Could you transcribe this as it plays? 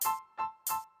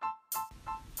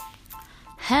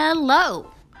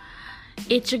Hello,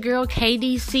 it's your girl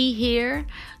KDC here,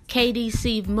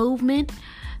 KDC Movement.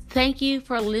 Thank you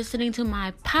for listening to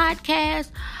my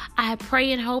podcast. I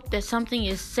pray and hope that something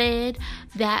is said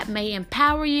that may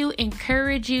empower you,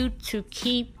 encourage you to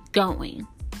keep going.